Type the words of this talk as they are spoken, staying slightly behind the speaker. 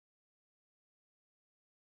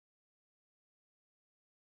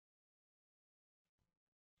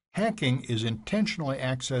Hacking is intentionally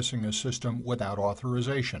accessing a system without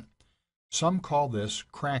authorization. Some call this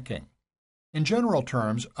cracking. In general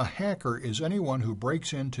terms, a hacker is anyone who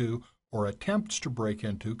breaks into or attempts to break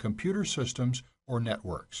into computer systems or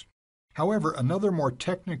networks. However, another more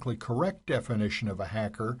technically correct definition of a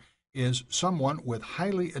hacker is someone with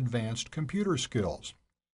highly advanced computer skills.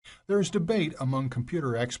 There is debate among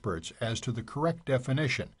computer experts as to the correct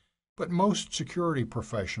definition, but most security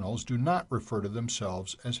professionals do not refer to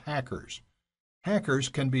themselves as hackers. Hackers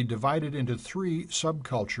can be divided into three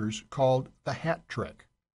subcultures called the hat trick.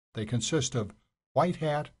 They consist of white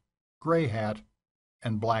hat, gray hat,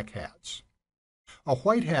 and black hats. A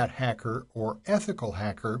white hat hacker or ethical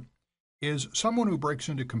hacker is someone who breaks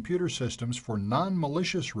into computer systems for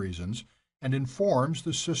non-malicious reasons and informs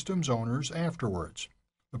the system's owners afterwards.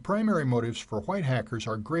 The primary motives for white hackers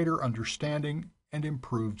are greater understanding and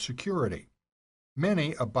improved security.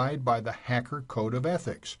 Many abide by the hacker code of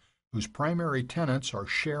ethics, whose primary tenets are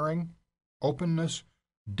sharing, openness,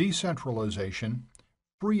 decentralization,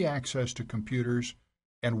 free access to computers,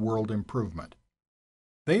 and world improvement.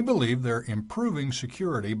 They believe they're improving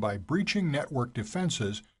security by breaching network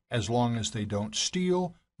defenses as long as they don't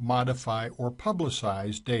steal, modify, or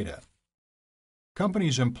publicize data.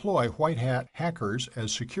 Companies employ white hat hackers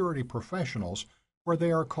as security professionals where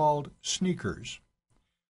they are called sneakers.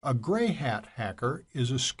 A gray hat hacker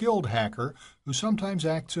is a skilled hacker who sometimes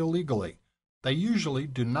acts illegally. They usually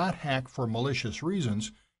do not hack for malicious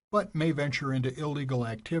reasons, but may venture into illegal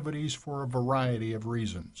activities for a variety of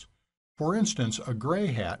reasons. For instance, a gray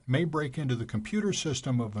hat may break into the computer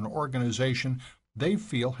system of an organization they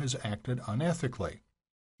feel has acted unethically.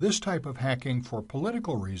 This type of hacking for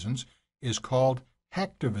political reasons is called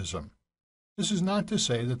hacktivism. This is not to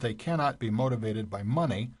say that they cannot be motivated by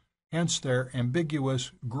money, hence their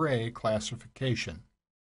ambiguous gray classification.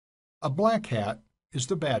 A black hat is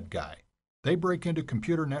the bad guy. They break into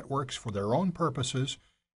computer networks for their own purposes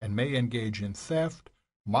and may engage in theft,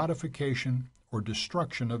 modification, or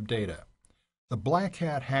destruction of data. The black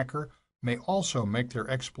hat hacker may also make their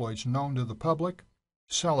exploits known to the public,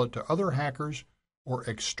 sell it to other hackers, or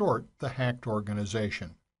extort the hacked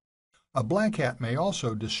organization. A black hat may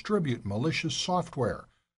also distribute malicious software,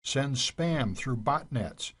 send spam through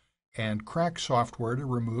botnets, and crack software to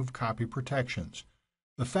remove copy protections.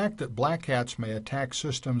 The fact that black hats may attack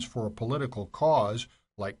systems for a political cause,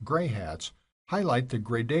 like gray hats, highlight the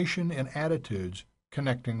gradation in attitudes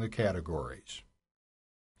connecting the categories.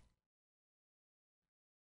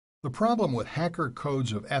 The problem with hacker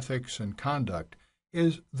codes of ethics and conduct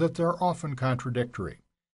is that they're often contradictory.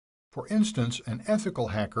 For instance, an ethical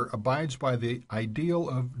hacker abides by the ideal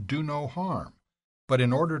of do no harm, but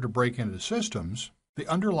in order to break into systems, the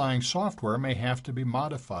underlying software may have to be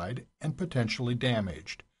modified and potentially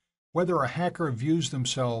damaged. Whether a hacker views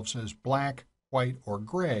themselves as black, white, or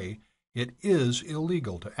gray, it is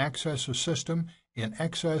illegal to access a system in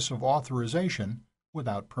excess of authorization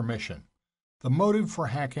without permission. The motive for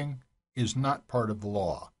hacking is not part of the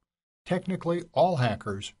law. Technically, all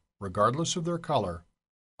hackers, regardless of their color,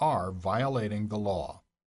 are violating the law.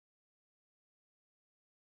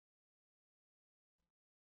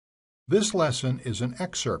 This lesson is an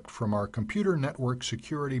excerpt from our Computer Network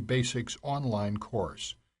Security Basics online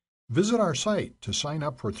course. Visit our site to sign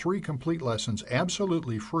up for 3 complete lessons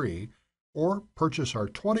absolutely free, or purchase our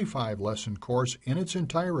 25-lesson course in its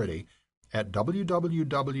entirety at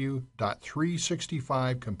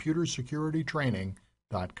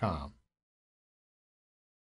www.365computersecuritytraining.com.